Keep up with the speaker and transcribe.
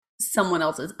someone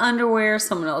else's underwear,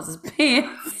 someone else's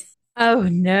pants. Oh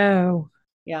no.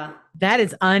 Yeah. That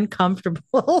is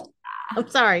uncomfortable. I'm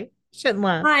sorry. Shouldn't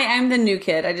laugh. Hi, I'm the new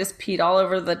kid. I just peed all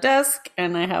over the desk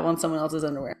and I have on someone else's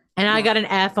underwear. And I No, got an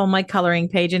F on my coloring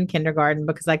page in kindergarten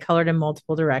because I colored in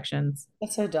multiple directions.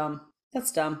 that's so dumb.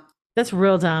 That's dumb. That's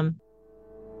real dumb.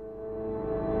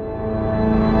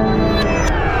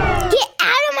 Get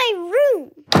out of my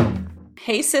room!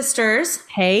 Hey, sisters.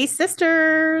 Hey,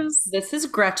 sisters. This is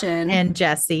Gretchen. And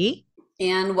Jessie.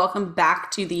 And welcome back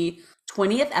to the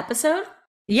 20th episode.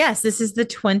 Yes, this is the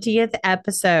 20th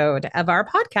episode of our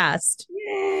podcast.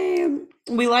 Yay.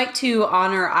 We like to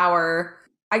honor our,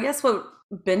 I guess what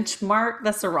benchmark?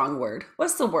 That's the wrong word.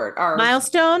 What's the word? Our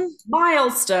milestone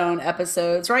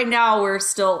episodes. Right now, we're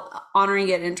still honoring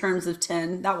it in terms of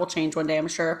 10. That will change one day, I'm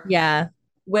sure. Yeah.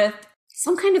 With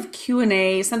some kind of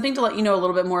Q&A, something to let you know a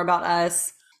little bit more about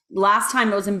us. Last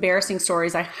time it was embarrassing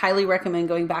stories. I highly recommend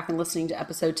going back and listening to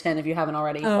episode 10 if you haven't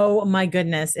already. Oh my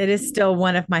goodness. It is still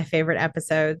one of my favorite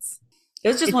episodes. It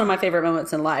was just one of my favorite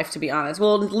moments in life, to be honest.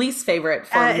 Well, least favorite.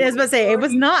 I was about to say, it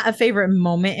was not a favorite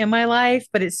moment in my life,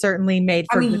 but it certainly made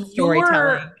for good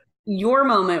storytelling. Your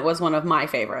moment was one of my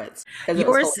favorites.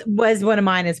 Yours was one of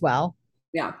mine as well.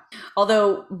 Yeah.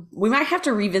 Although we might have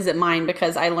to revisit mine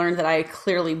because I learned that I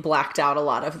clearly blacked out a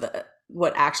lot of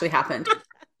what actually happened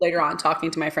later on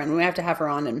talking to my friend. We might have to have her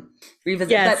on and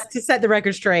revisit. Yes, to set the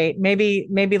record straight. Maybe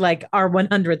like our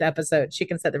 100th episode, she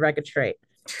can set the record straight.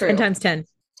 True. 10 times 10.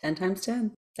 10 times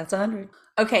 10. That's 100.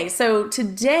 Okay, so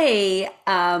today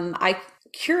I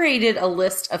curated a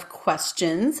list of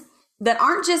questions that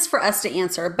aren't just for us to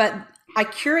answer, but I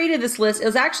curated this list.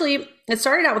 It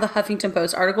started out with a Huffington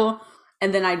Post article,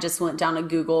 and then I just went down a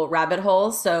Google rabbit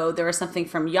hole. So there was something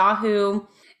from Yahoo.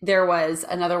 There was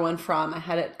another one from, I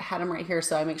had them right here,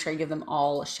 so I make sure I give them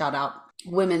all a shout out.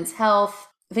 Women's Health.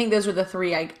 I think those were the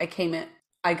three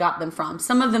I got them from.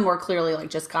 Some of them were clearly like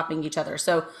just copying each other.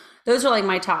 So those are like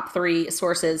my top three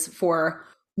sources for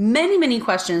many, many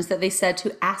questions that they said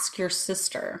to ask your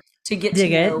sister to get to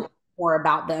know more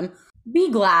about them. Be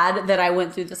glad that I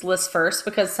went through this list first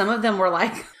because some of them were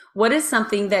like, what is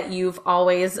something that you've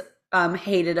always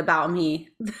hated about me?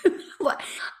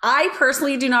 I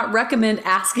personally do not recommend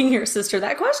asking your sister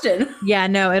that question. Yeah,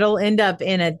 no, it'll end up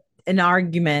in an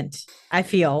argument, I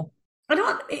feel.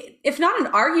 If not an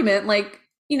argument, like,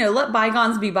 let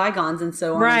bygones be bygones and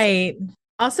so on. Right.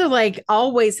 Also, like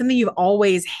always, something you've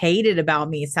always hated about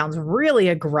me sounds really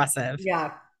aggressive.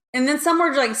 Yeah. And then some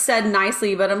were like said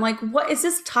nicely, but I'm like, what is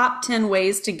this top 10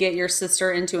 ways to get your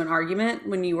sister into an argument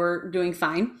when you were doing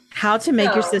fine? How to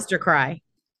make your sister cry.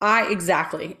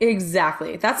 Exactly.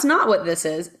 That's not what this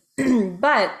is.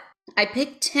 But I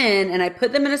picked 10 and I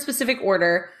put them in a specific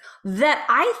order that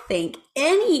I think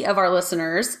any of our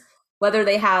listeners, whether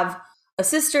they have a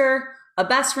sister, a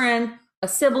best friend, a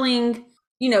sibling,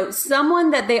 someone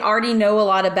that they already know a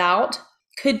lot about,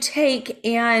 could take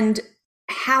and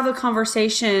have a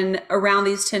conversation around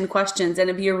these 10 questions, and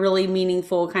it'd be a really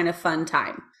meaningful kind of fun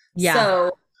time. Yeah.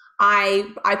 So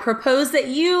I propose that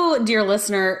you, dear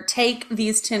listener, take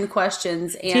these 10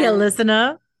 questions and dear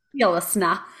listener,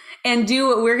 and do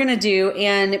what we're going to do.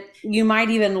 And you might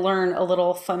even learn a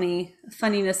little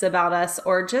funniness about us,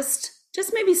 or just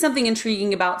maybe something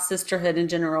intriguing about sisterhood in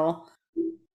general.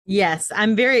 Yes,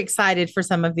 I'm very excited for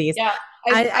some of these. Yeah,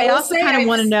 I also kind of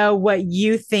want to know what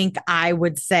you think I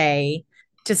would say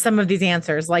to some of these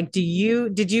answers. Like, did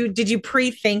you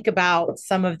pre-think about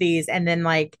some of these and then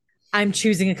like I'm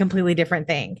choosing a completely different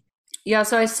thing? Yeah,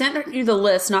 so I sent you the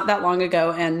list not that long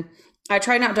ago, and I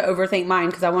tried not to overthink mine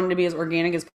because I wanted to be as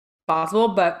organic as possible.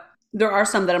 But there are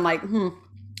some that I'm like,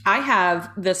 I have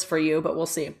this for you, but we'll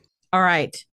see. All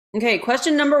right. Okay,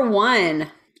 question number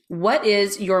 1. What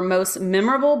is your most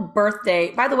memorable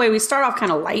birthday? By the way, we start off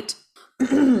kind of light.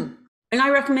 And I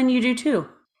recommend you do too.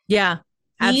 Yeah,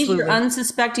 absolutely. Ease your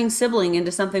unsuspecting sibling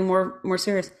into something more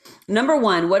serious. Number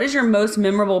 1, what is your most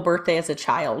memorable birthday as a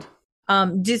child?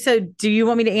 Do you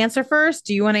want me to answer first?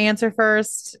 Do you want to answer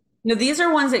first? No, these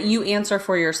are ones that you answer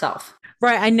for yourself.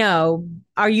 Right, I know.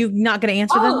 Are you not going to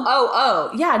answer them?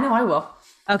 Oh. Yeah, no, I will.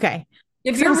 Okay.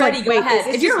 If you're ready, go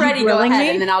ahead. If you're ready, go ahead,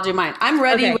 and then I'll do mine. I'm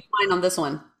ready with mine on this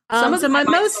one. So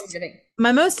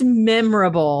my most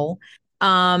memorable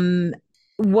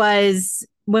was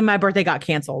when my birthday got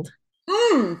canceled.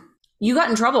 You got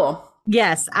in trouble.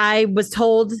 Yes, I was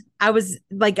told I was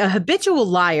like a habitual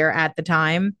liar at the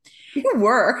time. You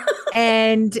were.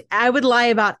 And I would lie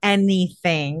about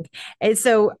anything. And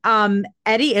so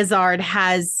Eddie Izzard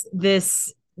has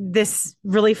this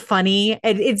really funny,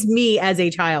 it's me as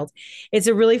a child. It's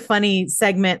a really funny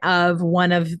segment of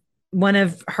one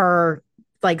of her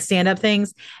like stand-up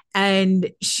things.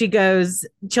 And she goes,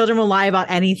 children will lie about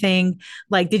anything.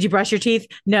 Like, did you brush your teeth?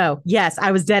 No. Yes,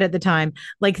 I was dead at the time.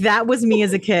 Like, that was me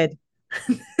as a kid.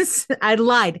 I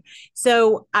lied.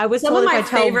 So I was Some told of my if I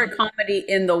tell, favorite comedy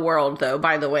in the world, though,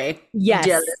 by the way. yes,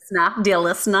 Dear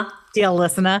listener. dear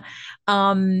listener.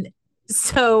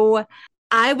 So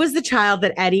I was the child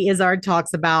that Eddie Izzard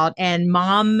talks about, and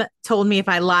mom told me if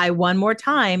I lie one more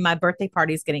time, my birthday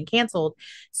party is getting canceled.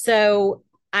 So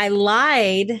I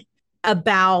lied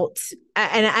about,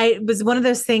 and it was one of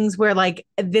those things where like,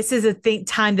 this is a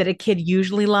time that a kid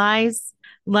usually lies.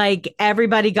 Like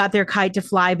everybody got their kite to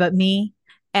fly, but me.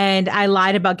 And I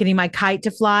lied about getting my kite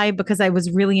to fly because I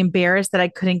was really embarrassed that I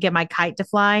couldn't get my kite to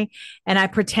fly. And I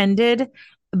pretended,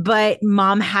 but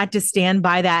mom had to stand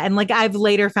by that. And like, I've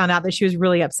later found out that she was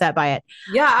really upset by it.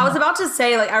 Yeah, I was about to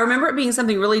say, like, I remember it being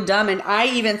something really dumb. And I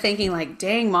even thinking, like,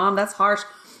 dang, mom, that's harsh.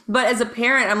 But as a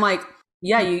parent, I'm like,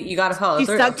 yeah, you got to tell us. She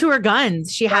stuck to her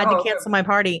guns. She had to cancel my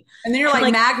party. And then you're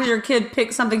like mad because your kid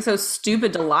picked something so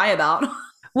stupid to lie about.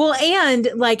 Well, and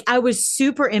like I was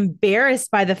super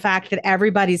embarrassed by the fact that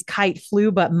everybody's kite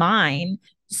flew but mine.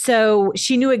 So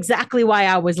she knew exactly why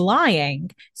I was lying.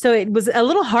 So it was a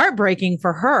little heartbreaking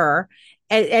for her,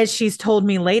 as she's told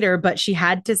me later, but she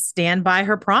had to stand by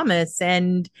her promise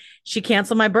and she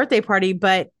canceled my birthday party.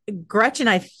 But Gretchen,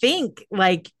 I think,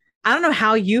 like, I don't know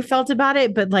how you felt about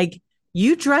it, but like,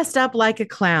 you dressed up like a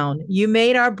clown. You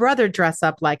made our brother dress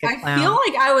up like a clown. I feel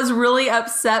like I was really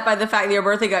upset by the fact that your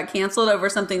birthday got canceled over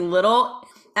something little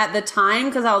at the time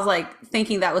because I was like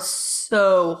thinking that was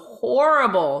so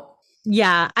horrible.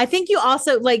 Yeah, I think you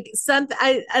also like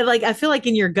I feel like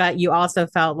in your gut you also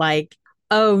felt like,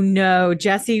 oh no,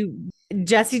 Jessie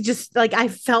just like I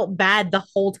felt bad the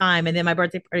whole time, and then my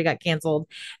birthday party got canceled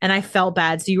and I felt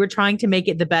bad. So you were trying to make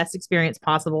it the best experience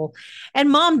possible. And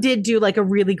mom did do like a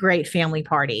really great family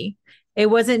party. It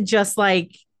wasn't just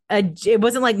like it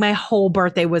wasn't like my whole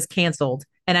birthday was canceled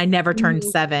and I never turned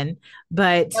 7.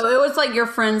 But so it was like your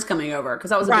friends coming over because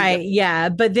that was right, yeah.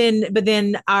 But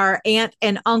then our aunt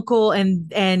and uncle and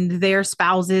their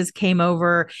spouses came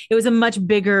over. It was a much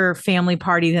bigger family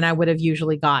party than I would have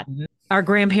usually gotten. Our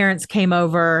grandparents came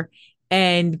over,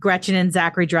 and Gretchen and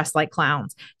Zachary dressed like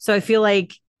clowns. So I feel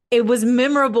like it was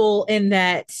memorable in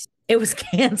that it was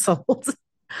canceled.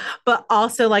 But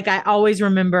also, like, I always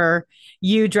remember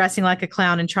you dressing like a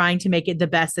clown and trying to make it the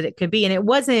best that it could be. And it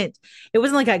wasn't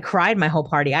like I cried my whole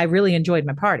party. I really enjoyed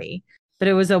my party, but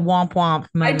it was a womp womp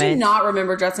moment. I do not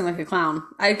remember dressing like a clown.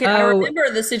 I remember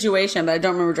the situation, but I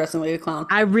don't remember dressing like a clown.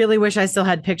 I really wish I still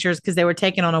had pictures because they were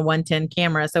taken on a 110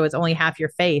 camera. So it's only half your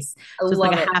face. So it's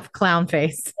like a half clown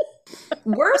face.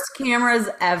 Worst cameras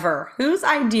ever. Whose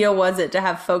idea was it to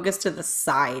have focus to the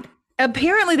side?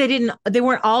 Apparently they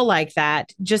weren't all like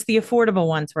that. Just the affordable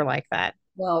ones were like that.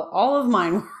 Well, all of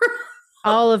mine were.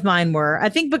 All of mine were. I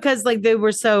think because like they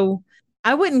were so,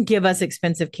 I wouldn't give us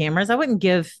expensive cameras. I wouldn't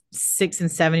give 6 and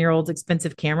 7-year-olds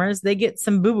expensive cameras. They get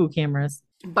some boo-boo cameras.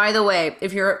 By the way,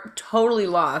 if you're totally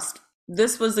lost,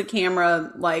 this was the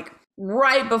camera like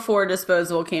right before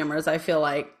disposable cameras, I feel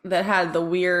like, that had the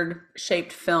weird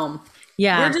shaped film.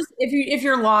 Yeah. We're just if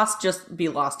you're lost, just be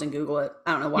lost and Google it.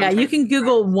 I don't know why. Yeah, you can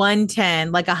Google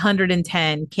 110, like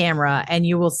 110 camera, and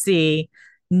you will see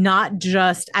not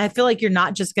just, I feel like you're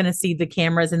not just going to see the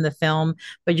cameras in the film,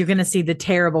 but you're going to see the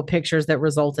terrible pictures that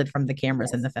resulted from the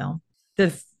cameras in the film.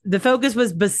 The focus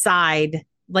was beside,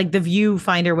 like the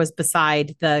viewfinder was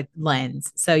beside the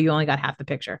lens. So you only got half the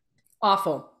picture.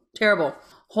 Awful. Terrible.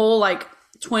 Whole like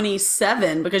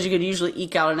 27, because you could usually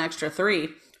eke out an extra 3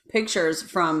 pictures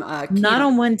from not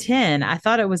on 110. I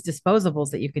thought it was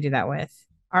disposables that you could do that with.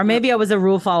 Or maybe I was a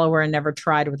rule follower and never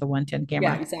tried with a 110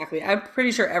 camera. Yeah, exactly. I'm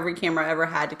pretty sure every camera I ever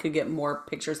had could get more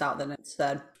pictures out than it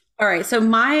said. All right, so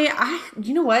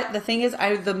you know what? The thing is,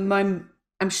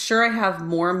 I'm sure I have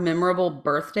more memorable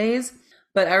birthdays,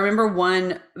 but I remember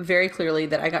one very clearly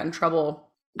that I got in trouble.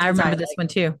 I remember this one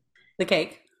too. The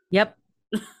cake. Yep.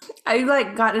 I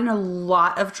like got in a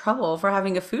lot of trouble for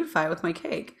having a food fight with my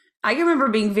cake. I can remember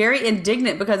being very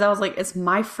indignant because I was like, it's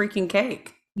my freaking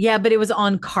cake. Yeah, but it was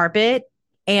on carpet.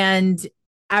 And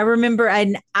I remember,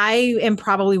 and I am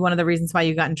probably one of the reasons why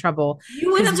you got in trouble.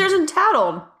 You went upstairs and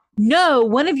tattled. No,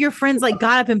 one of your friends like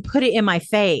got up and put it in my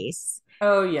face.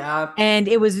 Oh, yeah. And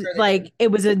it was like,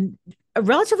 it was a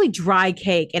relatively dry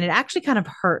cake, and it actually kind of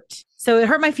hurt. So it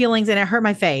hurt my feelings and it hurt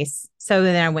my face. So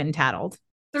then I went and tattled.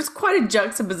 There's quite a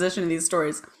juxtaposition in these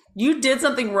stories. You did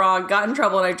something wrong, got in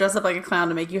trouble, and I dressed up like a clown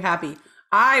to make you happy.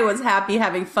 I was happy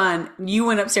having fun. You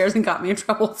went upstairs and got me in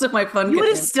trouble, so my fun. You would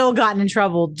have still gotten in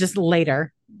trouble just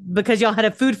later because y'all had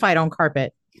a food fight on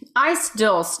carpet. I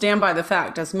still stand by the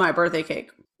fact that's my birthday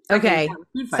cake. Okay.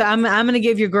 Food So fight. I'm going to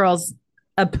give your girls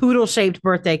a poodle shaped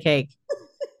birthday cake.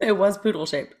 It was poodle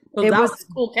shaped. Well, It that was, was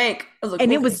a cool cake. It was a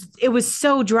and cool cake. it was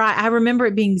so dry. I remember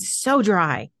it being so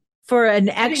dry for an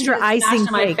I didn't extra get it smashed icing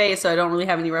in my cake. face, so I don't really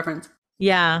have any reference.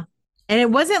 Yeah. And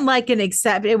it wasn't like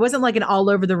it wasn't like an all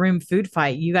over the room food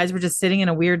fight. You guys were just sitting in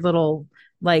a weird little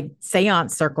like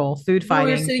seance circle, food No,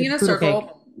 we were fighting. sitting in a poodle circle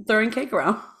cake. throwing cake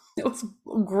around. It was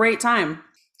a great time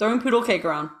throwing poodle cake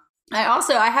around.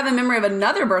 I have a memory of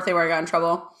another birthday where I got in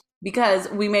trouble because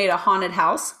we made a haunted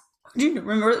house. Do you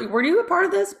remember? Were you a part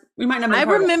of this? We might not. I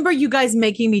remember you guys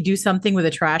making me do something with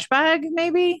a trash bag,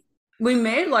 maybe. We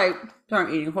made like, sorry,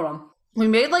 I'm eating. Hold on. We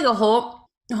made like a whole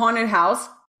haunted house,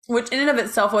 which in and of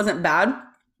itself wasn't bad,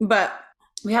 but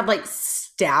we had like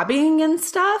stabbing and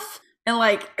stuff, and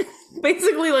like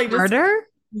basically like just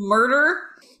murder.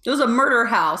 It was a murder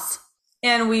house,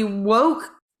 and we woke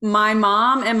my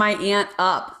mom and my aunt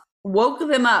up, woke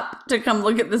them up to come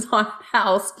look at this haunted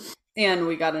house, and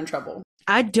we got in trouble.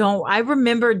 I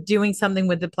remember doing something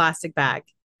with the plastic bag.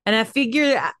 And I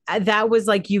figured that was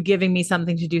like you giving me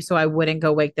something to do so I wouldn't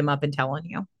go wake them up and tell on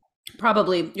you.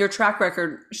 Probably. Your track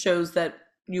record shows that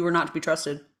you were not to be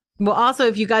trusted. Well, also,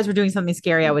 if you guys were doing something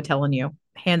scary, I would tell on you.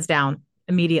 Hands down,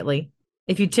 immediately.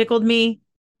 If you tickled me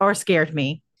or scared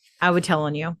me, I would tell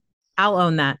on you. I'll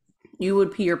own that. You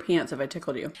would pee your pants if I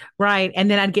tickled you. Right.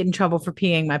 And then I'd get in trouble for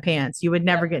peeing my pants. You would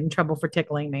never get in trouble for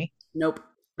tickling me. Nope.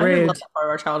 Rude. I didn't love that part of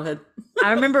our childhood.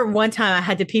 I remember one time I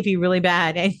had to pee really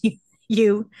bad, and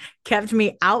you kept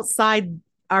me outside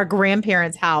our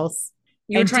grandparents' house.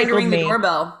 You were trying to ring the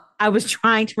doorbell. I was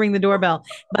trying to ring the doorbell.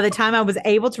 By the time I was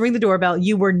able to ring the doorbell,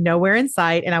 you were nowhere in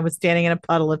sight, and I was standing in a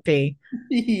puddle of pee.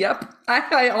 Yep.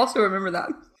 I also remember that.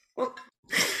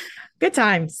 Good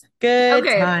times. Good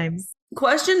times.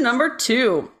 Question number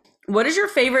 2. What is your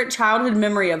favorite childhood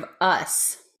memory of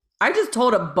us? I just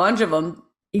told a bunch of them.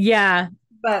 Yeah.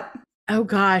 But oh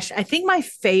gosh, I think my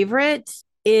favorite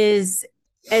is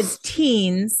as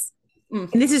teens.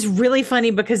 And this is really funny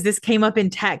because this came up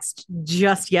in text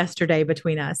just yesterday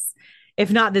between us, if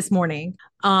not this morning.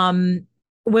 When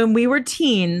we were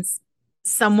teens,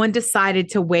 someone decided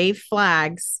to wave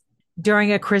flags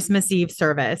during a Christmas Eve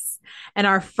service. And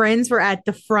our friends were at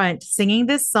the front singing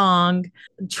this song,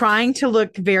 trying to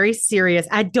look very serious.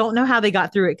 I don't know how they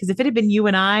got through it, because if it had been you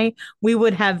and I, we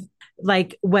would have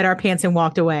like wet our pants and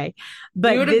walked away.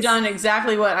 But you would have done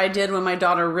exactly what I did when my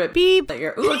daughter ripped beep that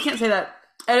year. Ooh, I can't say that.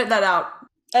 Edit that out.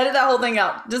 Edit that whole thing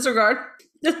out. Disregard.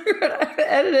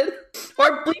 Edit it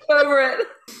or bleep over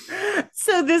it.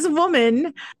 So this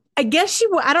woman, I guess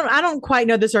I don't quite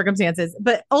know the circumstances,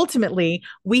 but ultimately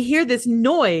we hear this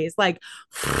noise like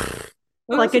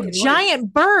like a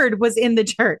giant bird was in the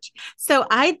church. So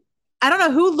I don't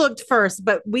know who looked first,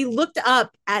 but we looked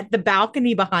up at the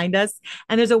balcony behind us,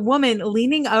 and there's a woman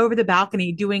leaning over the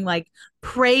balcony doing like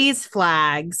praise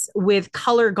flags with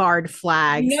color guard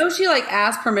flags. You know, she like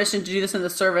asked permission to do this in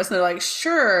the service, and they're like,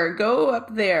 sure, go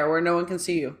up there where no one can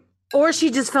see you. Or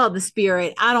she just felt the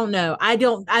spirit. I don't know. I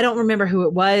don't remember who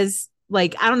it was.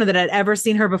 Like, I don't know that I'd ever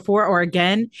seen her before or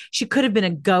again. She could have been a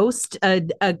ghost,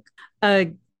 a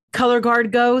color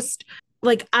guard ghost.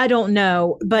 Like, I don't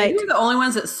know, but you were the only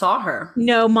ones that saw her.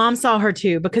 No, mom saw her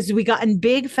too, because we got in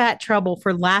big fat trouble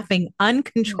for laughing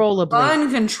uncontrollably.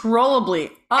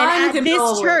 Uncontrollably. And at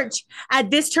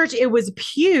this church, it was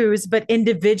pews, but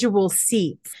individual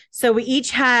seats. So we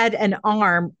each had an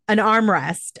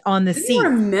armrest on the seat. I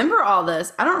remember all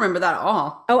this. I don't remember that at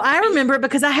all. Oh, I remember it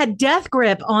because I had death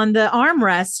grip on the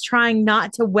armrest, trying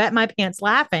not to wet my pants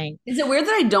laughing. Is it weird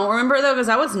that I don't remember it though? Because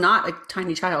I was not a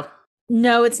tiny child.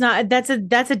 No, it's not. That's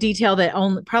a detail that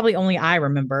probably only I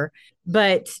remember.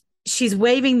 But she's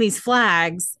waving these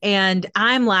flags and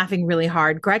I'm laughing really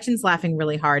hard. Gretchen's laughing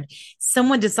really hard.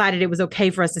 Someone decided it was okay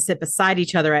for us to sit beside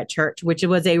each other at church, which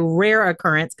was a rare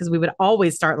occurrence because we would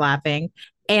always start laughing.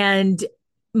 And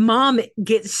mom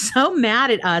gets so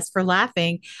mad at us for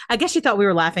laughing. I guess she thought we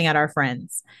were laughing at our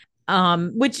friends.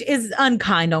 Which is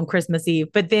unkind on Christmas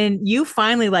Eve. But then you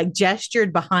finally like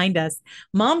gestured behind us.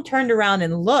 Mom turned around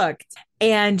and looked,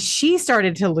 and she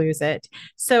started to lose it.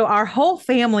 So our whole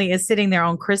family is sitting there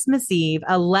on Christmas Eve,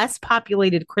 a less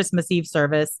populated Christmas Eve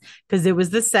service, because it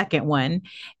was the second one.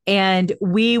 And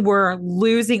we were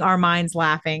losing our minds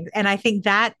laughing. And I think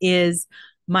that is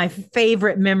my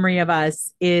favorite memory of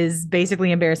us, is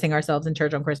basically embarrassing ourselves in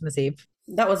church on Christmas Eve.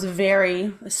 That was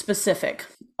very specific.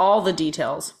 All the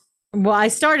details. Well, I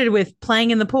started with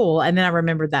playing in the pool, and then I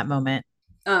remembered that moment.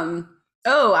 I'll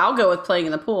go with playing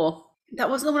in the pool. That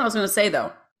wasn't the one I was going to say,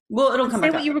 though. Well, it'll come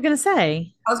back. Say what you were going to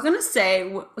say. I was going to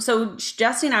say, so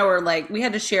Jessie and I were like, we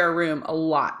had to share a room a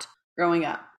lot growing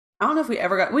up. I don't know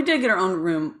if we did get our own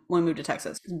room when we moved to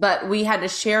Texas, but we had to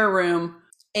share a room.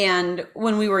 And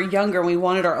when we were younger, we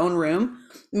wanted our own room.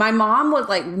 My mom was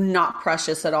like not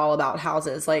precious at all about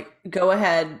houses. Like, go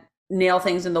ahead, nail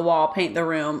things in the wall, paint the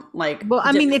room. Like, well,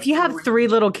 I mean, if you have 3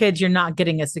 little kids, you're not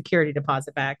getting a security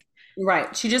deposit back.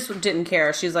 Right. She just didn't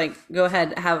care. She was like, go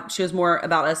ahead, she was more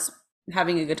about us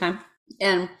having a good time.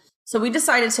 And so we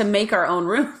decided to make our own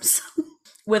rooms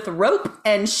with rope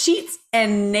and sheets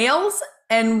and nails.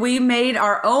 And we made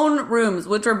our own rooms,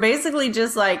 which were basically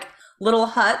just like little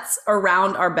huts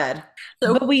around our bed.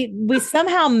 So, but we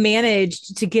somehow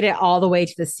managed to get it all the way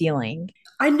to the ceiling.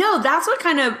 I know. That's what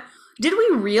kind of, did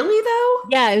we really though?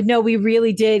 Yeah, no, we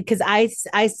really did. Because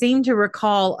I seem to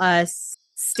recall us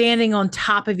standing on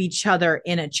top of each other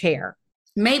in a chair.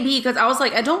 Maybe because I was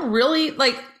like, I don't really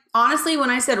like, honestly, when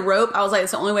I said rope, I was like,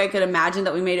 it's the only way I could imagine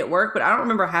that we made it work, but I don't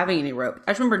remember having any rope.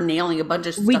 I just remember nailing a bunch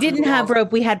of stuff. We didn't have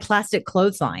rope. We had plastic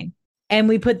clothesline and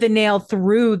we put the nail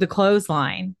through the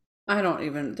clothesline.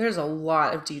 There's a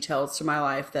lot of details to my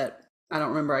life that I don't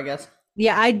remember, I guess.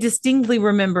 Yeah, I distinctly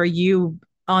remember you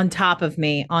on top of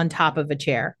me, on top of a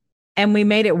chair. And we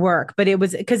made it work, but it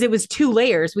was because it was 2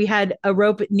 layers. We had a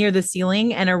rope near the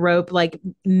ceiling and a rope like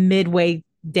midway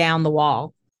down the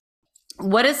wall.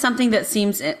 What is something that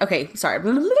seems, okay, sorry.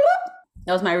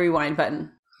 That was my rewind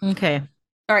button. Okay.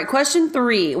 All right, question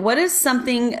 3. What is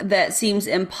something that seems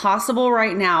impossible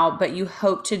right now, but you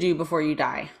hope to do before you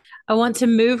die? I want to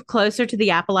move closer to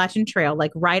the Appalachian Trail,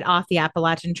 like right off the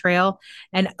Appalachian Trail,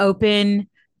 and open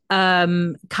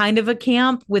kind of a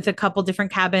camp with a couple different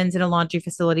cabins and a laundry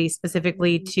facility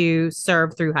specifically to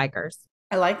serve through hikers.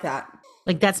 I like that.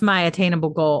 Like that's my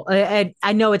attainable goal.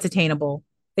 I know it's attainable.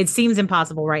 It seems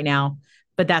impossible right now,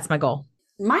 but that's my goal.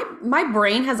 My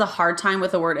brain has a hard time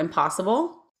with the word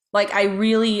impossible. Like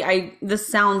this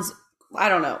sounds, I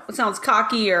don't know, it sounds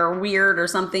cocky or weird or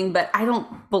something, but I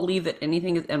don't believe that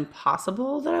anything is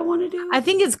impossible that I want to do. I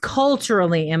think it's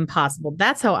culturally impossible.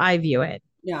 That's how I view it.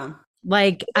 Yeah.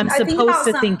 Like I'm supposed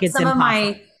to think it's impossible. Some of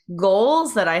my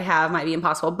goals that I have might be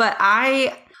impossible, but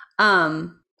I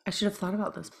should have thought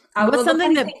about this. What's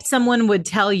something that someone would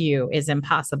tell you is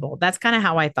impossible? That's kind of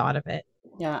how I thought of it.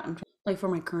 Yeah, like for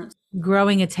my current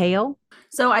growing a tail.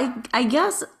 So I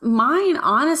guess mine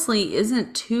honestly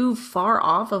isn't too far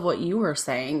off of what you were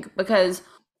saying because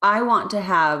I want to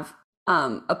have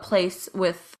a place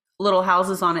with little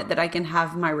houses on it that I can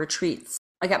have my retreats.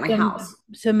 Like at my house.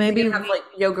 So maybe we have like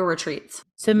yoga retreats.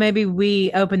 So maybe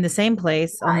we open the same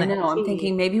place. I know. I'm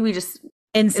thinking maybe we just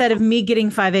instead of me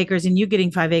getting 5 acres and you getting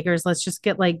 5 acres, let's just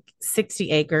get like 60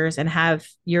 acres and have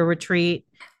your retreat.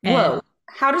 Whoa.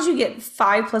 How did you get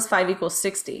 5 + 5 =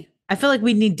 60? I feel like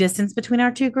we need distance between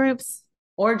our 2 groups.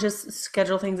 Or just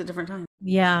schedule things at different times.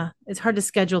 Yeah. It's hard to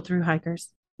schedule through hikers.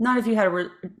 Not if you had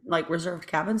reserved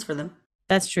cabins for them.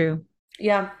 That's true.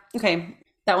 Yeah. Okay.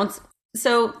 That one's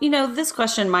so, this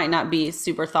question might not be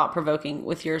super thought-provoking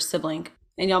with your sibling.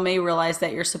 And y'all may realize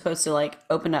that you're supposed to like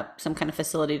open up some kind of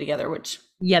facility together, which...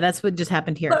 Yeah, that's what just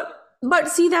happened here. But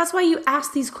see, that's why you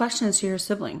ask these questions to your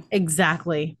sibling.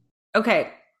 Exactly.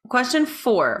 Okay. Question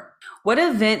 4. What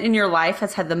event in your life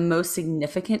has had the most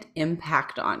significant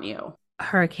impact on you?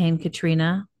 Hurricane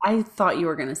Katrina. I thought you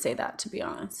were going to say that, to be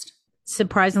honest.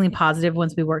 Surprisingly positive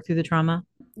once we worked through the trauma.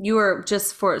 You were,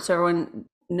 just so everyone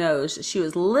knows, she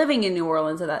was living in New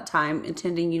Orleans at that time,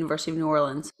 attending University of New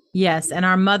Orleans. Yes, and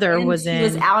our mother was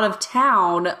out of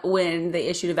town when they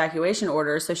issued evacuation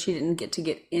orders, so she didn't get to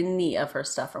get any of her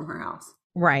stuff from her house.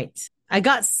 Right. I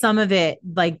got some of it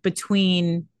like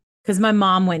between, because my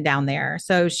mom went down there,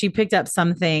 so she picked up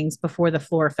some things before the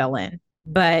floor fell in.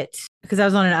 But because I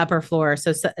was on an upper floor,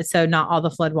 so not all the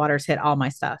floodwaters hit all my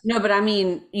stuff. No, but I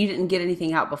mean, you didn't get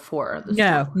anything out before.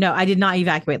 No, I did not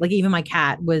evacuate. Like even my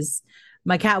cat was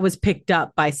picked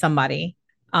up by somebody.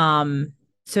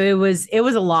 So it was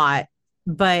a lot,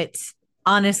 but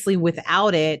honestly,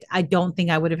 without it, I don't think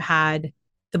I would have had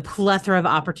the plethora of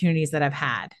opportunities that I've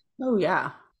had. Oh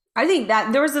yeah. I think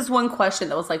that there was this one question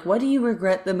that was like, what do you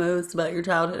regret the most about your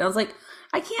childhood? And I was like,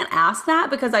 I can't ask that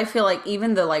because I feel like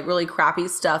even the like really crappy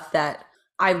stuff that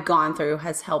I've gone through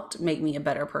has helped make me a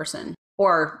better person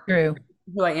or True.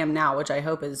 Who I am now, which I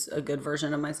hope is a good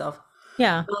version of myself.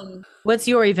 Yeah. What's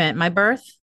your event? My birth?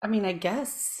 I mean, I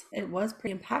guess it was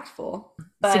pretty impactful,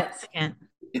 but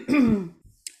significant.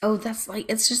 Oh, that's like,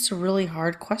 it's just a really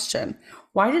hard question.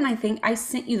 Why didn't I think I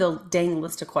sent you the dang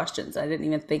list of questions? I didn't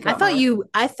even think about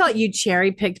I thought you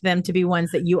cherry picked them to be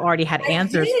ones that you already had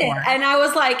answers for. And I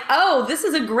was like, oh, this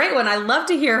is a great one. I'd love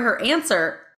to hear her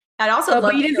answer. I'd also love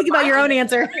but you didn't think about your own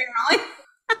answer.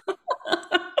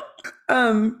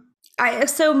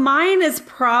 So mine is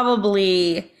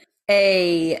probably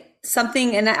a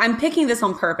something, and I'm picking this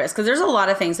on purpose because there's a lot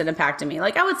of things that impacted me.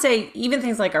 Like I would say even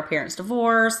things like our parents'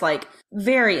 divorce, like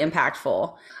very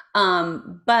impactful.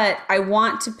 But I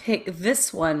want to pick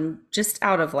this one just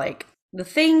out of like the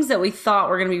things that we thought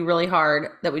were going to be really hard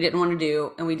that we didn't want to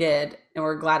do, and we did, and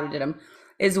we're glad we did them,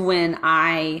 is when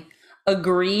I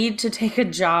agreed to take a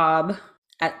job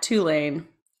at Tulane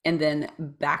and then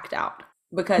backed out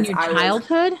because In your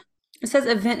childhood? It says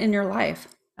event in your life.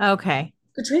 Okay.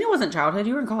 Katrina wasn't childhood.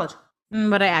 You were in college.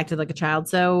 But I acted like a child,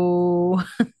 so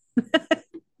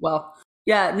Well,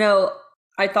 yeah, no,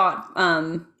 I thought,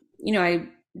 I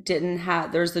didn't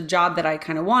have, there's a job that I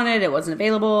kind of wanted. It wasn't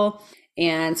available.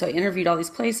 And so I interviewed all these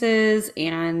places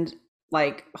and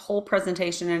like whole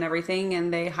presentation and everything.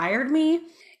 And they hired me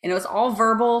and it was all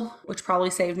verbal, which probably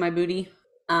saved my booty.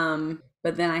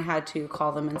 But then I had to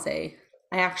call them and say,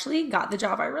 I actually got the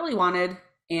job I really wanted.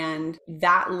 And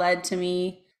that led to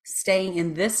me staying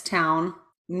in this town,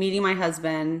 meeting my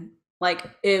husband. Like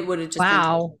it would have just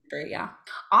wow. been great. Yeah.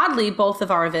 Oddly, both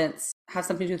of our events have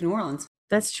something to do with New Orleans.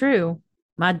 That's true.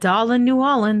 My darling New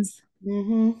Orleans.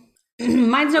 Mm-hmm.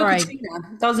 Mine's no Katrina.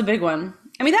 That was a big one.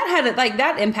 I mean,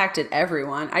 that impacted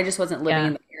everyone. I just wasn't living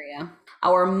in the area.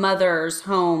 Our mother's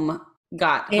home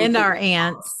got and our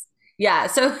aunts. Yeah.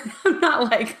 So I'm not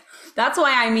like, that's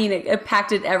why I mean it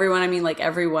impacted everyone. I mean, like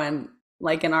everyone,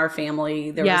 like in our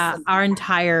family. There was our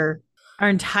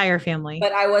entire family.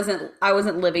 But I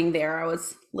wasn't living there. I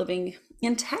was living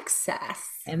in Texas.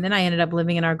 And then I ended up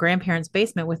living in our grandparents'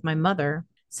 basement with my mother.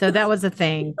 So that was a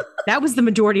thing. That was the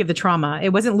majority of the trauma. It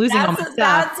wasn't losing all my stuff.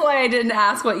 That's why I didn't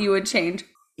ask what you would change.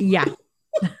 Yeah.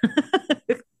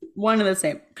 One and the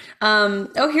same.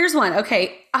 Here's one.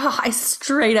 Okay. I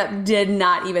straight up did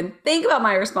not even think about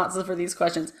my responses for these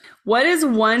questions. What is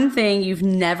one thing you've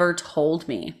never told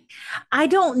me? I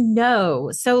don't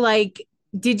know. So like,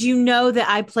 did you know that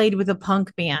I played with a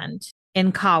punk band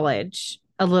in college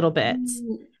a little bit?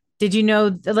 Did you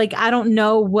know, like, I don't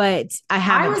know what I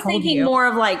haven't told you. I was thinking more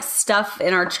of like stuff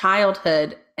in our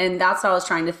childhood. And that's what I was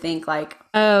trying to think like.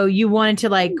 Oh, you wanted to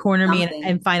like corner me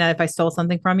and find out if I stole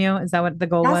something from you? Is that what the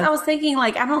goal was? I was thinking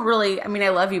like, I mean, I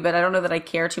love you, but I don't know that I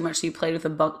care too much. So you played with a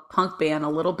punk band a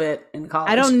little bit in college.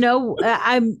 I don't know.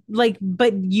 I'm like,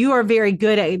 but you are very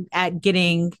good at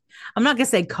getting, I'm not going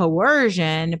to say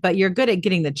coercion, but you're good at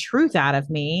getting the truth out of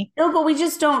me. No, but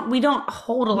we don't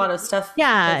hold a lot of stuff.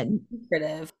 Yeah.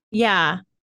 Secretive. Yeah.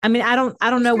 I mean, I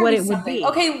don't know what it would be.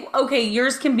 Okay.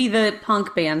 Yours can be the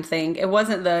punk band thing. It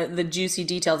wasn't the juicy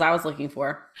details I was looking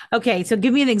for. Okay. So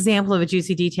give me an example of a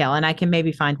juicy detail and I can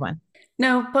maybe find one.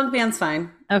 No, punk band's fine.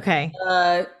 Okay.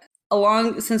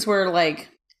 Since we're like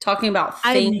talking about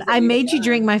things. I made you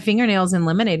drink my fingernails in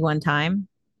lemonade one time.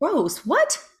 Gross.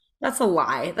 What? That's a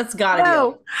lie. That's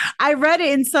gotta be. I read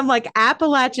it in some like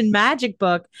Appalachian magic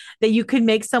book that you could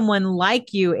make someone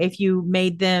like you if you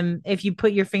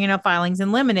put your fingernail filings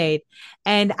in lemonade.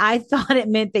 And I thought it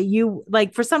meant that you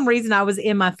like, for some reason I was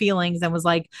in my feelings and was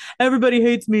like, everybody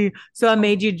hates me. So I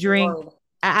made you drink. Lord.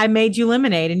 I made you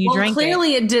lemonade and you drank it.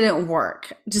 Clearly it didn't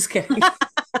work. Just kidding.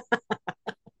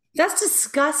 That's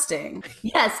disgusting.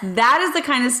 Yes, that is the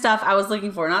kind of stuff I was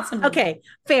looking for. Not some. Okay,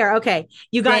 fair. Okay,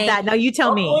 you got that. Now you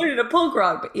tell me. I wanted a punk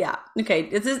rock, but yeah. Okay,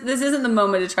 this isn't the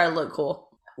moment to try to look cool.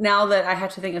 Now that I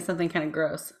have to think of something kind of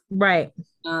gross. Right.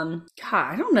 God,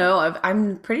 I don't know.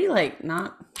 I'm pretty like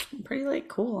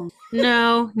cool.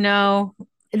 No.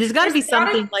 There's got to be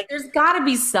something like. There's got to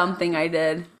be something I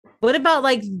did. What about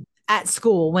like at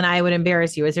school when I would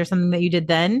embarrass you? Is there something that you did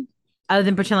then? Other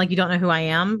than pretend like you don't know who I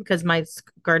am because my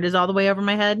skirt is all the way over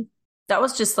my head. That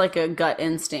was just like a gut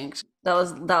instinct. That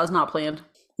was not planned.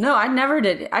 No, I never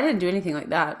did. I didn't do anything like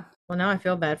that. Well, now I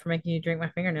feel bad for making you drink my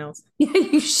fingernails. Yeah,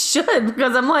 you should,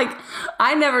 because I'm like,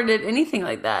 I never did anything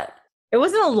like that. It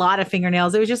wasn't a lot of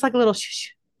fingernails. It was just like a little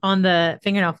shh on the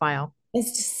fingernail file.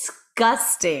 It's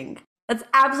disgusting. That's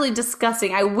absolutely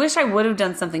disgusting. I wish I would have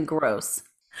done something gross.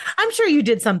 I'm sure you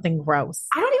did something gross.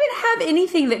 I don't even have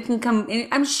anything that can come in.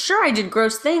 I'm sure I did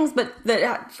gross things, but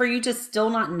that for you to still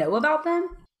not know about them?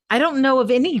 I don't know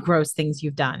of any gross things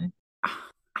you've done.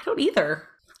 I don't either.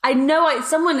 I know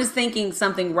someone is thinking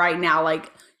something right now,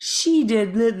 like she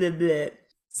did blah, blah, blah.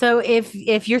 So if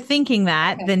you're thinking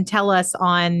that, then tell us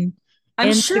on I'm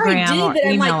Instagram sure I did, but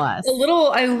I'm like us.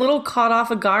 I'm a little caught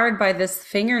off guard by this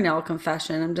fingernail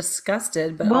confession. I'm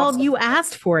disgusted. But well, you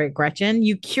asked for it, Gretchen.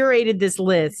 You curated this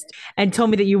list and told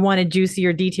me that you wanted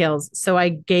juicier details, so I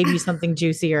gave you something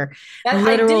juicier,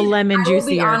 literal lemon juicier. I will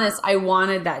be honest, I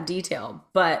wanted that detail,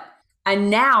 and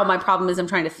now my problem is I'm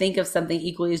trying to think of something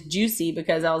equally as juicy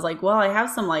because I was like, well, I have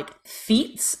some like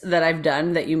feats that I've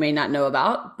done that you may not know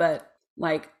about, but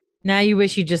like Now you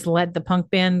wish you just let the punk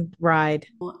band ride.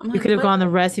 Well, I'm You like, could have what? gone the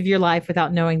rest of your life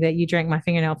without knowing that you drank my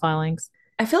fingernail filings.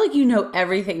 I feel like you know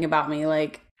everything about me,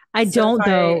 like I don't certified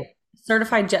though.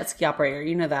 certified jet ski operator.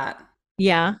 You know that.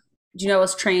 Yeah. Do you know I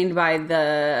was trained by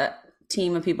the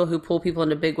team of people who pull people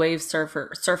into big wave surf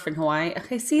in Hawaii?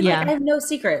 Okay, see, like I Yeah. have no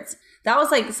secrets. That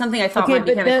was like something I thought Okay, might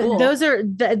be but kind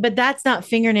of cool. but that's not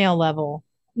fingernail level.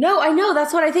 No, I know.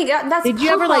 That's what I think. That's Did you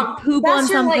punk ever like rock. poop on That's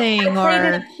your like I something played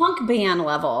in a or punk band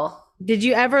level. did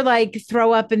you ever like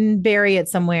throw up and bury it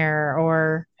somewhere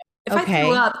or If I threw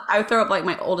okay, up, I would throw up like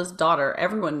my oldest daughter.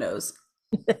 Everyone knows.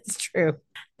 that's true.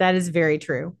 That is very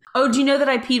true. Oh, do you know that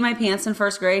I peed my pants in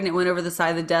first grade and it went over the side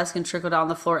of the desk and trickled down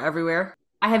the floor everywhere?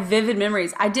 I have vivid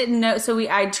memories. I didn't know. So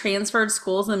I transferred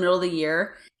schools in the middle of the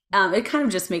year. It kind of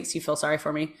just makes you feel sorry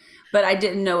for me, but I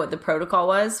didn't know what the protocol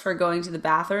was for going to the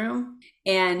bathroom.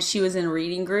 And she was in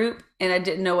reading group, and I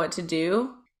didn't know what to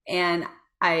do. And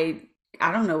I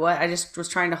don't know what. I just was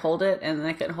trying to hold it, and then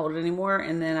I couldn't hold it anymore.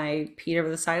 And then I peed over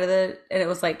the side of it, and it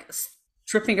was like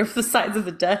dripping over the sides of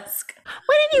the desk.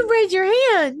 Why didn't you raise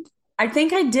your hand? I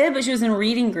think I did, but she was in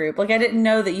reading group. Like I didn't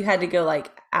know that you had to go like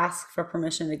ask for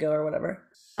permission to go or whatever.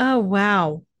 Oh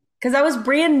wow. Because I was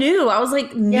brand new. I was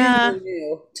like Yeah.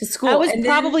 new to I school. was And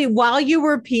then probably while you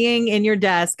were peeing in your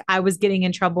desk, I was getting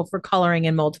in trouble for coloring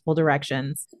in multiple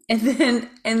directions. and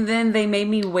then they made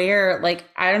me wear like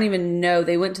I don't even know.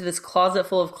 They went to this closet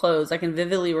full of clothes. I can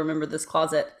vividly remember this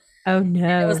closet. Oh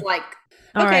It was no. like,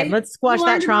 All right, okay, let's you squash that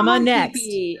learned about trauma my next.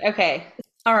 pee-pee. Okay.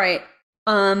 All right.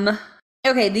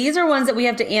 Okay, these are ones that we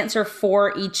have to answer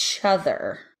for each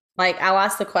other. Like I'll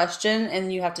ask the question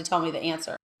and you have to tell me the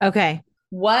answer. Okay.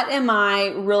 What am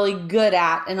I really good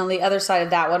at? And on the other side of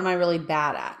that, what am I really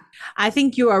bad at? I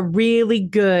think you are really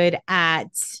good at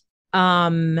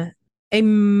um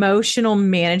emotional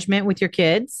management with your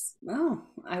kids. Oh,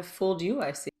 I fooled you,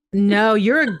 I see. No,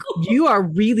 you are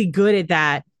really good at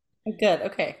that. Good.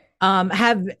 Okay.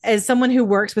 Have as someone who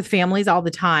works with families all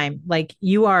the time, like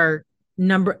you are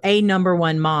number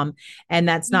one mom, and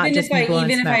that's not Even if just me I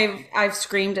blowing even if smoke. I've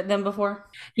screamed at them before.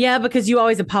 Yeah, because you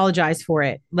always apologize for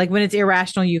it. Like when it's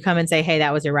irrational, you come and say, "Hey,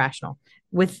 that was irrational,"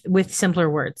 with simpler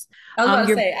words. I was about to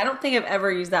You're say, I don't think I've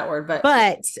ever used that word, but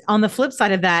but on the flip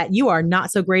side of that, you are not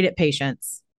so great at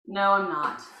patience. no, I'm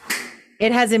not.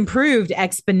 It has improved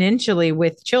exponentially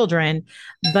with children,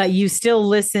 but you still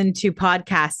listen to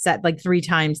podcasts at like 3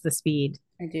 times the speed.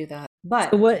 I do that. So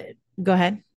But what? Go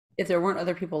ahead. if there weren't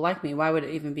other people like me, why would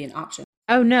it even be an option?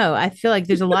 Oh no, I feel like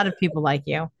there's a lot of people like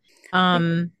you.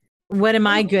 What am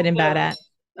I good and bad at?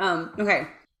 Okay.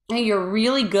 Hey, you're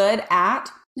really good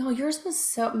at. No, yours was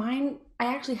so mine. I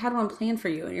actually had one planned for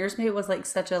you, and yours maybe was like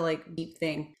such a like deep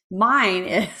thing. Mine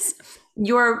is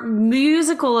your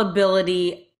musical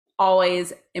ability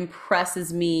always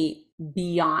impresses me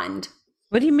beyond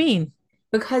What do you mean?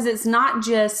 because it's not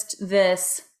just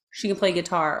this she can play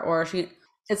guitar or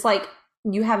it's like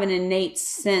you have an innate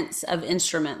sense of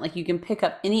instrument. Like you can pick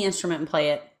up any instrument and play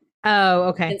it Oh,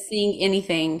 okay. and seeing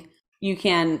anything you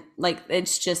can like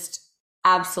it's just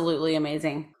absolutely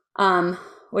amazing.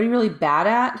 What are you really bad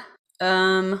at?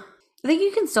 I think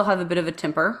you can still have a bit of a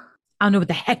temper. I don't know what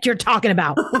the heck you're talking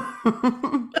about.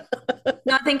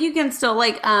 No, I think you can still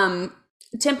like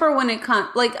temper when it comes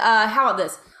like how about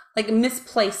this? Like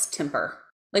misplaced temper.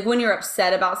 Like when you're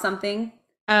upset about something,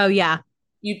 Oh, yeah.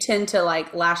 you tend to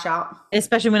like lash out.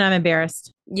 Especially when I'm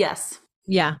embarrassed. Yes.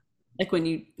 Yeah. Like when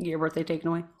you get your birthday taken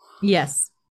away. Yes.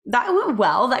 That went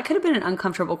well. That could have been an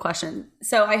uncomfortable question.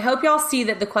 So I hope y'all see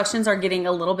that the questions are getting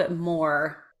a little bit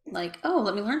more like, oh,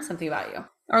 let me learn something about you.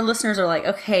 Our listeners are like,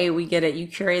 okay, we get it. You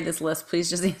curated this list. Please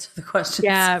just answer the questions.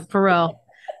 Yeah, for real. All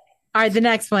right. The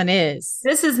next one is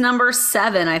This is number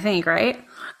 7, I think, right?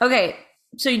 Okay.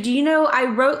 So do you know, I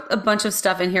wrote a bunch of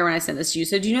stuff in here when I sent this to you.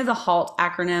 So do you know the HALT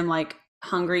acronym, like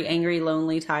hungry, angry,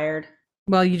 lonely, tired?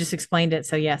 well, you just explained it.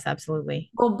 So yes, absolutely.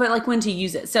 Well, but like when to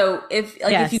use it. So if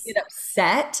like if you Yes. get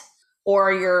upset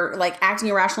or you're like acting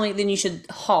irrationally, then you should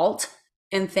halt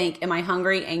and think, am I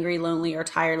hungry, angry, lonely, or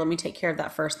tired? Let me take care of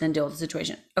that first, then deal with the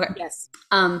situation. Okay. Yes.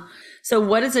 So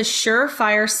what is a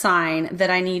surefire sign that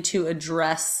I need to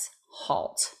address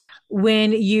HALT?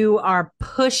 When you are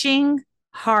pushing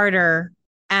harder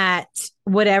at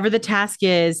whatever the task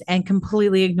is and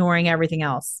completely ignoring everything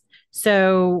else.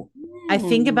 So I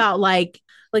think about like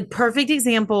perfect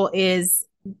example is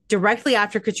directly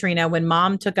after Katrina when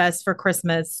mom took us for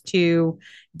Christmas to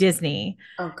Disney.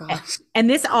 Oh gosh, And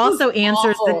this also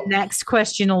answers the awful. next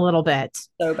question a little bit.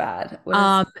 So bad.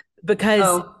 What is, Because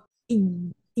oh,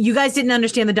 you guys didn't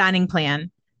understand the dining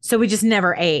plan. So we just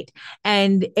never ate.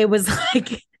 And it was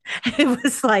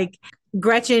like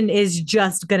Gretchen is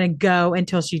just going to go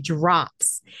until she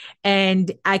drops.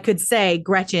 And I could say,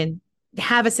 Gretchen,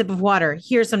 have a sip of water.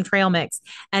 Here's some trail mix.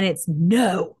 And it's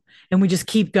no. And we just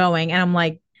keep going. And I'm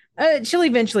like, she'll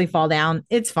eventually fall down.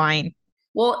 It's fine.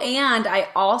 Well, and I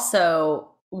also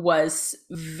was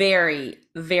very,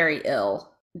 very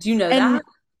ill. Do you know that?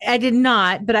 I did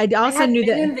not, but I also knew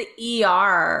that in the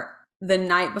ER the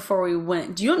night before we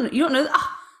went. You don't know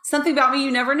something about me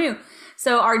you never knew.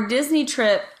 So our Disney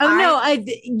trip.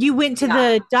 You went to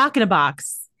the Doc in a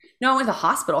Box. No, I went to the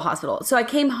hospital. So I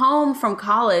came home from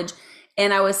college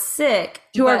and I was sick.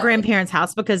 To our grandparents'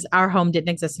 house because our home didn't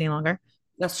exist any longer.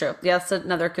 That's true. Yeah, that's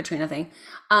another Katrina thing.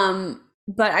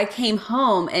 But I came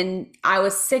home and I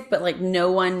was sick, but like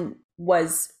no one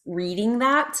was reading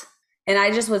that. And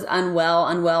I just was unwell,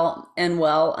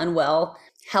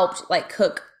 helped like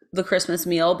cook the Christmas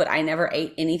meal, but I never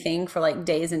ate anything for like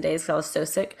days and days because I was so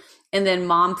sick. And then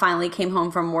mom finally came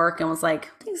home from work and was like,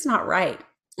 "Things not right,"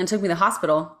 and took me to the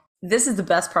hospital. This is the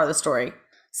best part of the story.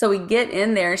 So we get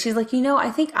in there and she's like,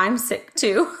 I think I'm sick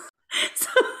too. So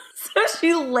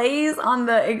she lays on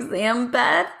the exam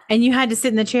bed. And you had to sit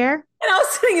in the chair? And I was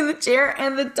sitting in the chair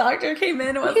and the doctor came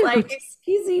in and was like,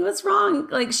 "Excuse me, what's wrong?"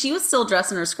 Like she was still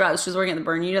dressed in her scrubs. She was working at the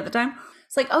burn unit at the time.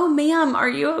 It's like, "Oh, ma'am, are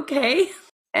you okay?"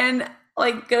 And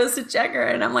like goes to check her.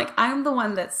 And I'm like, "I'm the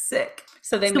one that's sick."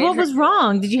 So what was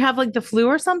wrong? Did you have like the flu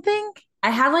or something?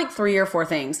 I had like 3 or 4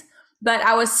 things. But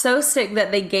I was so sick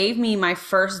that they gave me my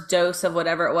first dose of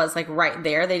whatever it was, like right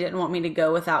there. They didn't want me to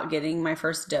go without getting my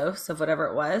first dose of whatever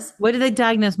it was. What did they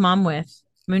diagnose mom with?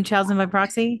 Munchausen by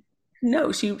proxy?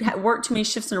 No, she had worked too many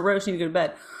shifts in a row. She needed to go to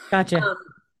bed. Gotcha.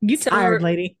 You tired,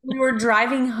 lady. We were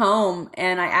driving home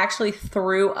and I actually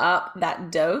threw up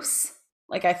that dose.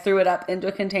 Like I threw it up into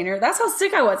a container. That's how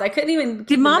sick I was. I couldn't even.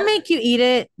 Did mom make you eat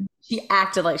it? She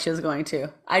acted like she was going to.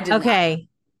 I did. Okay.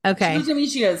 Not. Okay. She looked at me.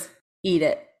 She goes, "Eat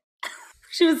it."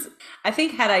 She was, I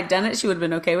think had I done it, she would have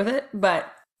been okay with it, but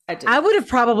I didn't. I would have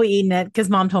probably eaten it because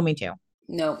mom told me to.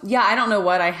 No. Yeah, I don't know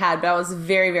what I had, but I was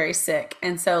very, very sick.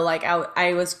 And so like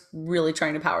I was really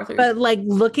trying to power through. But like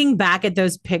looking back at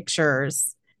those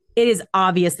pictures, it is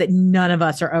obvious that none of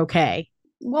us are okay.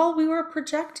 Well, we were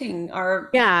projecting our.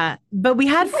 Yeah, but we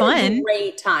had fun. Had a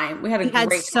great time. We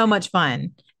had so much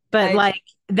fun. But like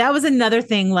that was another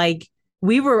thing. Like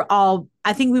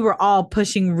I think we were all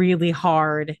pushing really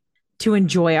hard to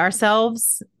enjoy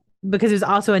ourselves because it was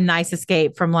also a nice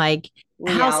escape from like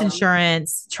house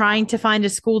insurance, trying to find a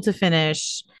school to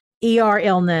finish, ER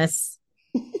illness.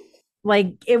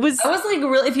 Like it was. I was like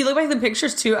really. If you look back at the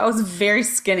pictures too, I was very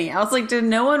skinny. I was like, did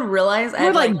no one realize? You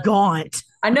were like gaunt.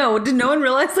 I know. Did no one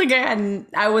realize like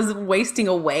I was wasting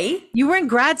away? You were in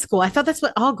grad school. I thought that's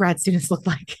what all grad students look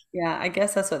like. Yeah, I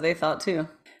guess that's what they thought too.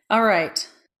 All right,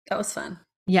 that was fun.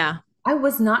 Yeah, I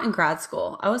was not in grad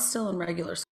school. I was still in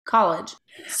regular college.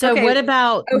 So what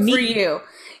about me? For you?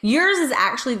 Yours is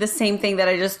actually the same thing that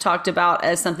I just talked about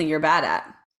as something you're bad at.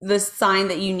 The sign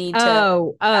that you need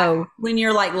to when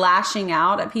you're like lashing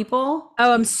out at people.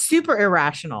 Oh, I'm super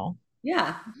irrational.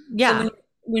 Yeah. Yeah. So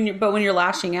when you're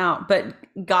lashing out, but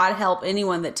God help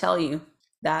anyone that tell you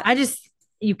that.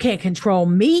 You can't control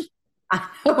me. I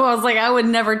was like, I would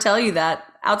never tell you that.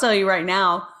 I'll tell you right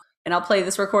now, and I'll play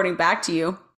this recording back to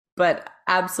you, but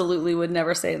absolutely would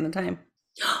never say it in the time.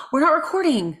 We're not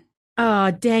recording.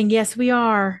 Oh, dang. Yes, we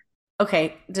are.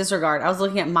 Okay. Disregard. I was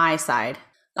looking at my side.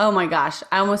 Oh my gosh.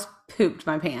 I almost pooped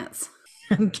my pants.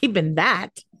 I'm keeping that.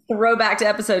 Throwback to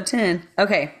episode 10.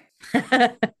 Okay.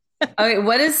 Okay.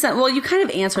 Well, you kind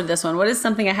of answered this one. What is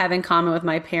something I have in common with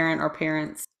my parent or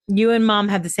parents? You and mom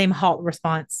have the same halt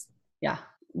response. Yeah.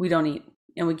 We don't eat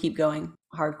and we keep going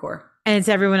hardcore. And it's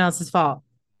everyone else's fault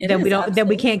that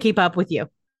we can't keep up with you.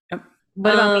 Yep.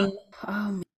 What about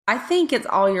me? I think it's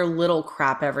all your little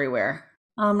crap everywhere.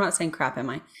 I'm not saying crap, am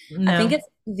I? No. I think it's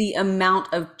the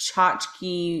amount of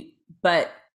tchotchke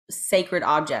but sacred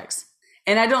objects.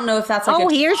 And I don't know if that's like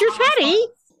here's your teddy.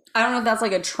 I don't know if that's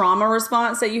like a trauma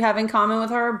response that you have in common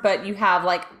with her, but you have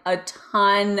like a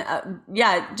ton.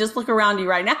 Just look around you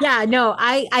right now. Yeah, no,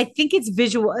 I think it's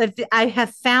visual. I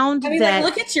have found that. Like,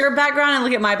 look at your background and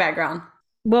look at my background.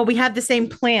 Well, we have the same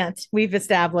plant we've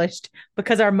established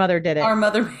because our mother did it. Our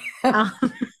mother.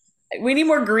 We need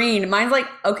more green. Mine's like,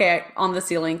 on the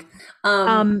ceiling.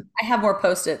 I have more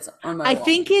Post-its on my wall.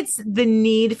 think it's the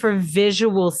need for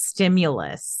visual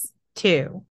stimulus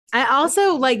too. I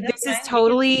also this is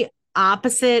totally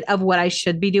opposite of what I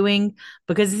should be doing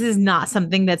because this is not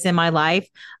something that's in my life,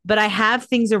 but I have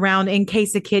things around in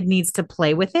case a kid needs to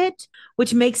play with it,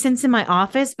 which makes sense in my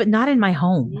office, but not in my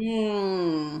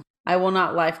home. I will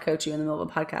not life coach you in the middle of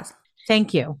a podcast.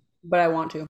 Thank you. But I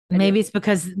want to. Maybe it's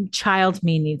because child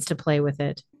me needs to play with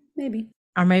it. Maybe.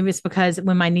 Or maybe it's because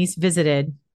when my niece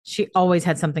visited, she always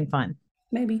had something fun.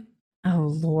 Maybe. Oh,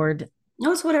 Lord.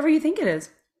 No, it's whatever you think it is.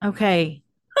 Okay.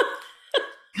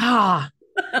 Ah.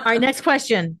 All right, next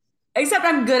question. Except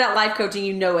I'm good at life coaching.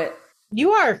 You know it.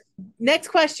 You are. Next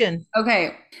question.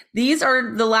 Okay. These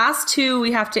are the last two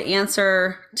we have to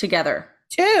answer together.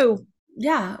 2.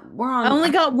 Yeah, we're on. I only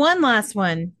got one last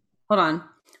one. Hold on.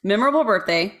 Memorable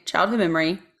birthday, childhood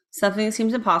memory, something that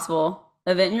seems impossible,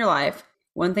 event in your life,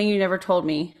 one thing you never told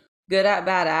me, good at,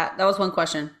 bad at. That was one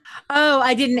question. Oh,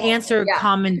 I didn't answer Yeah.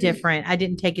 common different. I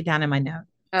didn't take it down in my note.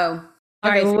 Oh.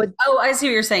 All right. Okay. Oh, I see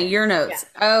what you're saying. Your notes.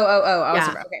 Yeah. Oh.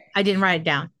 Okay. I didn't write it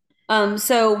down.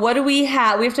 So what do we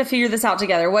have? We have to figure this out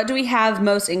together. What do we have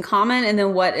most in common, and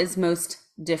then what is most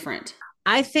different?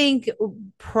 I think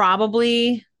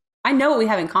probably. I know what we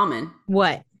have in common.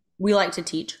 What? We like to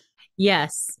teach.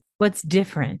 Yes. What's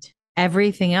different?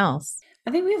 Everything else.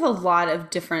 I think we have a lot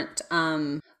of different,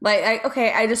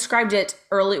 I described it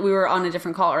early. We were on a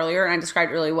different call earlier and I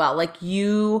described it really well. Like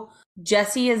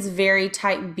Jessie is very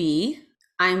type B.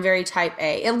 I'm very type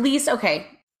A. At least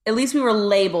we were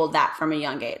labeled that from a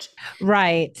young age.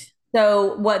 Right.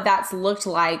 So what that's looked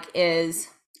like is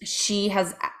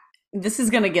this is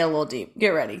going to get a little deep. Get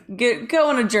ready. Go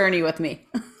on a journey with me.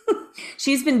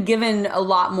 She's been given a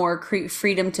lot more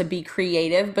freedom to be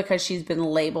creative because she's been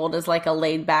labeled as like a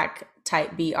laid back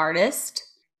type B artist.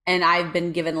 And I've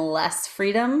been given less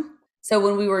freedom. So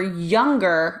when we were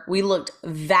younger, we looked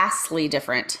vastly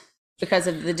different because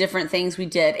of the different things we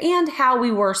did and how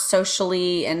we were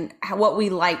socially and what we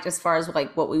liked as far as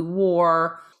like what we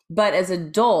wore. But as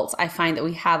adults, I find that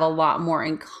we have a lot more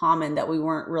in common that we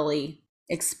weren't really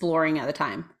exploring at the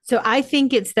time. So I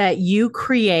think it's that you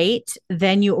create,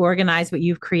 then you organize what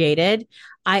you've created.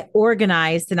 I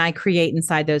organized and I create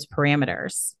inside those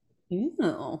parameters.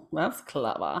 Ooh, that's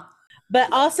clever.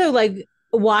 But also like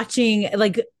watching,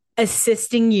 like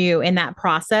assisting you in that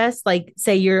process. Like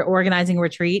say you're organizing a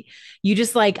retreat, you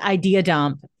just like idea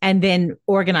dump and then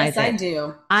organize it. Yes, I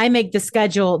do. I make the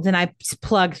schedule, then I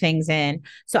plug things in.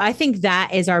 So I think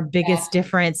that is our biggest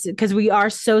difference because we are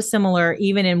so similar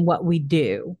even in what we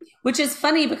do. Which is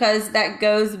funny because that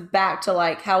goes back to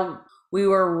like how we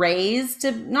were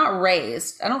not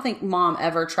raised. I don't think mom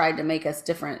ever tried to make us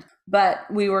different, but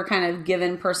we were kind of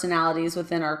given personalities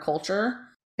within our culture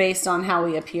based on how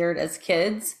we appeared as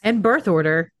kids. And birth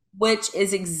order. Which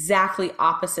is exactly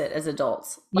opposite as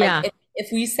adults. Like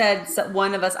if we said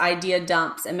one of us idea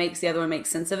dumps and makes the other one make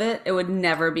sense of it, it would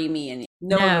never be me and you.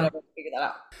 No one would ever figure that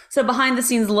out. So behind the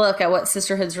scenes look at what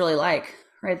sisterhood's really like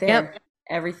right there. Yep.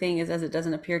 Everything is as it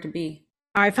doesn't appear to be.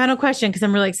 All right, final question because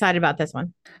I'm really excited about this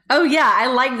one. Oh yeah, I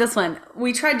like this one.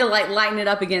 We tried to like lighten it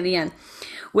up again at the end.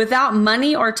 Without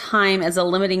money or time as a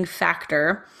limiting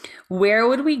factor, where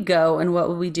would we go and what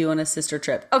would we do on a sister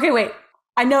trip? Okay, wait.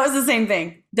 I know it's the same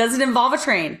thing. Does it involve a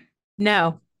train?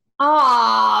 No.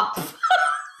 Aw,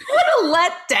 what a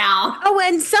letdown. Oh,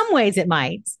 in some ways it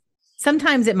might.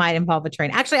 Sometimes it might involve a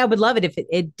train. Actually, I would love it if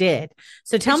it did.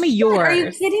 So tell me yours. Are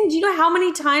you kidding? Do you know how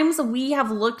many times we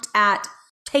have looked at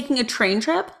taking a train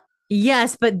trip?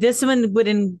 Yes, but this one would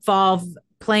involve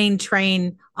plane,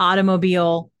 train,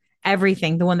 automobile,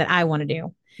 everything. The one that I want to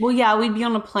do. Well, yeah, we'd be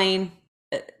on a plane,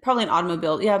 probably an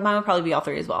automobile. Yeah, mine would probably be all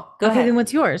three as well. Go ahead. Then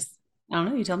what's yours? I don't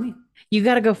know. You tell me. You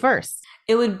got to go first.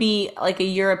 It would be like a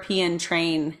European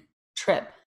train trip.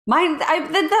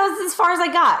 That was as far as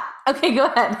I got. Okay, go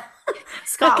ahead.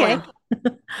 Scotland.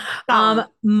 Okay.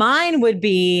 Mine would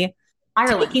be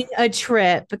Ireland. Taking a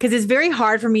trip because it's very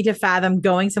hard for me to fathom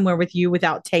going somewhere with you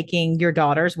without taking your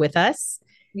daughters with us.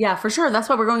 Yeah, for sure. That's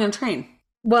why we're going on a train.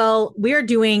 Well, we're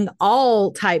doing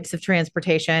all types of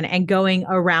transportation and going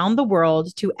around the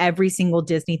world to every single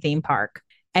Disney theme park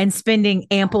and spending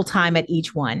ample time at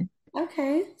each one.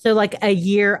 Okay. So like a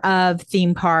year of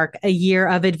theme park, a year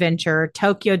of adventure,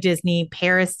 Tokyo Disney,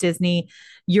 Paris Disney,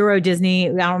 Euro Disney.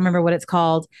 I don't remember what it's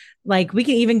called. Like we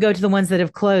can even go to the ones that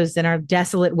have closed and are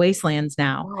desolate wastelands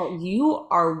now. Wow,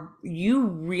 you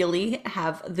really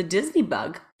have the Disney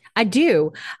bug. I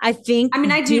do. I do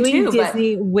too.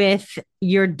 Disney with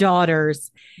your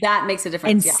daughters. That makes a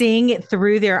difference. And seeing it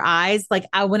through their eyes, like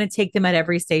I want to take them at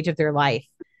every stage of their life.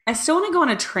 I still want to go on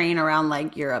a train around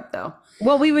like Europe though.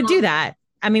 Well, we would do that.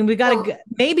 I mean, we got to,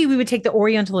 maybe we would take the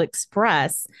Oriental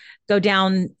Express, go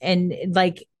down and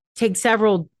like take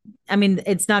several. I mean,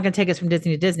 it's not going to take us from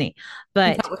Disney to Disney,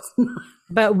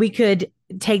 but we could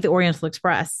take the Oriental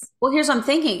Express. Well, here's what I'm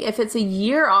thinking. If it's a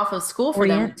year off of school for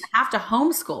them, they have to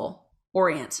homeschool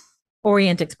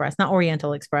Orient Express, not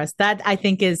Oriental Express. That I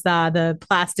think is the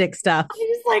plastic stuff.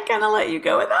 I just like kind of let you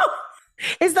go with that.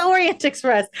 It's the Orient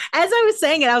Express. As I was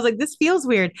saying it, I was like, this feels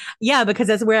weird. Yeah, because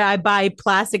that's where I buy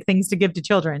plastic things to give to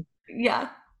children. Yeah.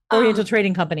 Oriental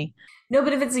Trading Company. No,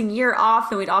 but if it's a year off,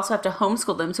 then we'd also have to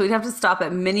homeschool them. So we'd have to stop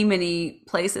at many, many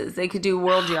places. They could do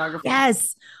world geography.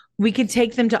 Yes. We could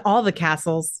take them to all the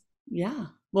castles. Yeah.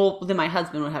 Well, then my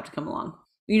husband would have to come along.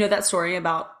 You know that story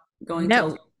about going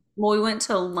to, well, we went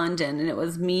to London and it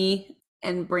was me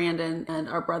and Brandon and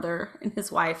our brother and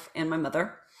his wife and my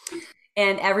mother.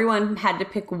 And everyone had to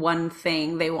pick one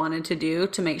thing they wanted to do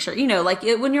to make sure, like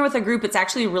when you're with a group, it's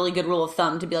actually a really good rule of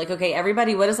thumb to be like, okay,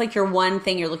 everybody, what is like your one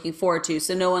thing you're looking forward to?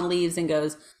 So no one leaves and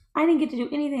goes, I didn't get to do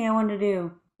anything I wanted to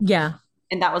do. Yeah.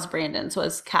 And that was Brandon's,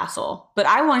 was Castle. But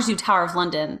I wanted to do Tower of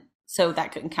London, so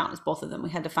that couldn't count as both of them.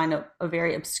 We had to find a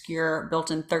very obscure, built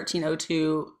in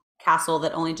 1302 castle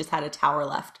that only just had a tower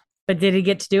left. But did he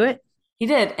get to do it? He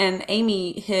did. And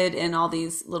Amy hid in all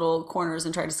these little corners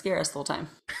and tried to scare us the whole time.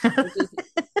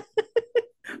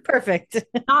 Perfect.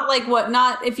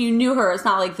 Not if you knew her, it's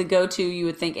not like the go-to you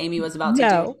would think Amy was about to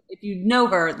do. If you know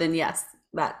her, then yes,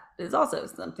 that is also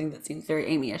something that seems very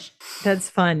Amy-ish. That's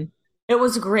fun. It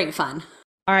was great fun.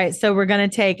 All right. So we're going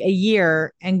to take a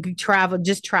year and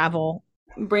travel.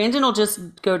 Brandon will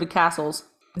just go to castles.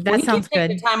 That sounds good.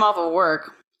 Take the time off of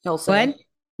work, he'll say.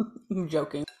 What? I'm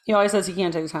joking. He always says he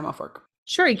can't take the time off work.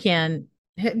 Sure he can.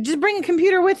 Just bring a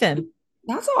computer with him.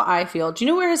 That's how I feel. Do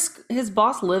you know where his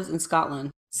boss lives in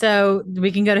Scotland? So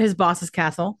we can go to his boss's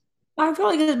castle. I feel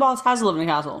like his boss has to live in a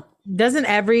castle. Doesn't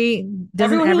everybody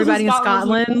in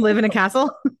Scotland live in a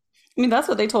castle? I mean, that's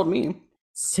what they told me.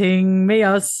 Sing me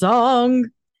a song.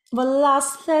 The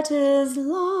last that is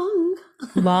long.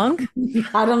 Long?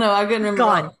 I don't know. I couldn't remember.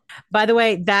 Gone. By the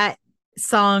way, that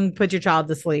song put your child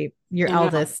to sleep, your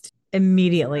eldest,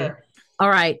 immediately. Sure. All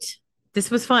right.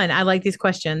 This was fun. I like these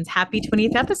questions. Happy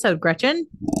 20th episode, Gretchen.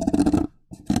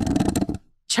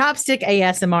 Chopstick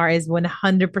ASMR is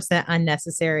 100%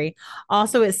 unnecessary.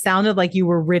 Also, it sounded like you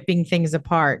were ripping things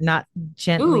apart, not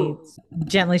gently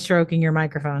stroking your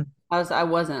microphone. I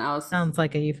wasn't. Sounds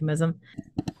like a euphemism.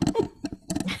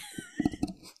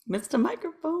 Missed a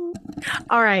microphone.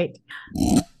 All right.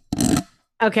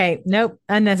 Okay. Nope.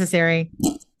 Unnecessary.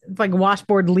 It's like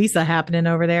washboard Lisa happening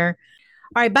over there.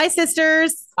 All right. Bye,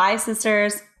 sisters. Bye,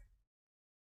 sisters.